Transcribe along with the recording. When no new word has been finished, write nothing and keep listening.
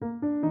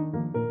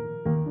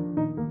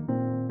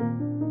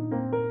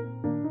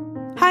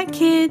Hi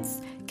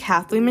kids,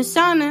 Kathleen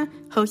Mashana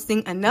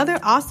hosting another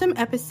awesome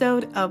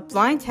episode of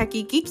Blind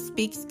Techie Geek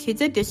Speaks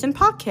Kids Edition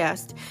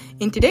podcast.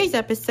 In today's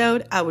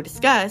episode, I will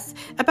discuss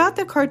about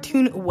the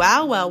cartoon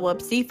Wow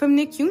Wubbzy from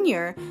Nick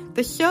Jr.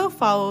 The show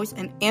follows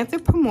an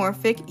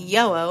anthropomorphic,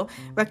 yellow,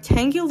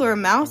 rectangular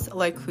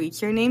mouse-like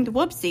creature named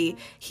Wubbzy.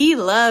 He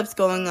loves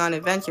going on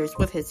adventures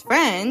with his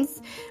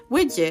friends.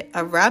 Widget,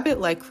 a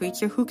rabbit-like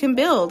creature who can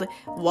build.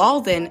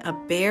 Walden, a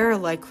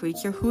bear-like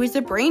creature who is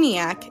a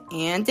brainiac.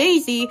 And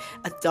Daisy,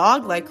 a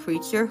dog-like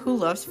creature who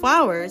loves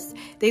flowers.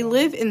 They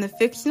live in the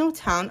fictional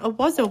town of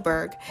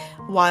Wuzzleburg.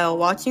 While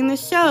watching the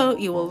show,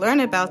 you will learn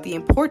about the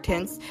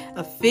importance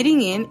of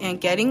fitting in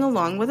and getting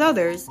along with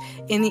others.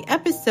 In the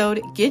episode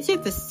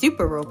Gidget the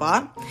Super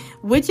Robot,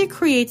 Widget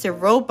creates a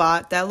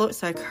robot that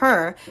looks like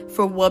her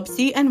for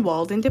Wubbzy and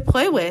Walden to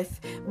play with.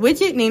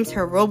 Widget names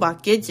her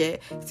robot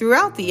Gidget.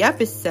 Throughout the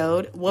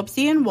episode,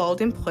 Wubbzy and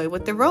Walden play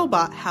with the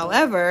robot.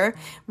 However,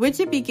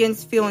 Widget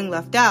begins feeling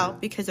left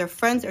out because her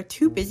friends are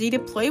too busy to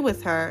play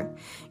with her.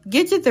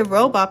 Gidget the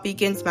robot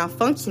begins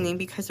malfunctioning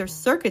because her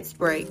circuits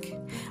break.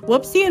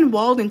 Wubbzy and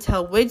Walden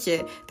tell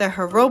Widget that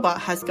her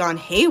robot has gone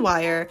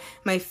haywire.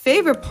 My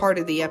favorite part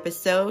of the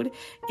episode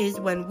is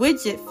when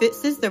Widget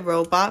fixes the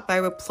robot by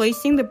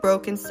replacing the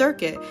broken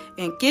circuit,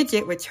 and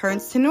Gidget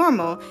returns to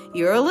normal.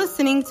 You're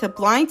listening to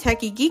Blind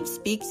Techie Geek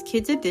Speaks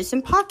Kids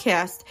Edition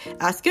podcast.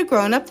 Ask a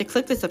grown-up to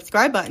click the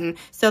subscribe button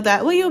so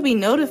that way you'll be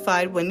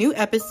notified when new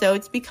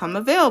episodes become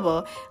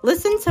available.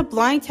 Listen to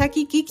Blind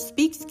Techie Geek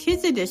Speaks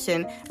Kids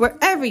Edition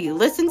wherever you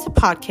listen to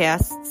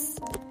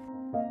podcasts.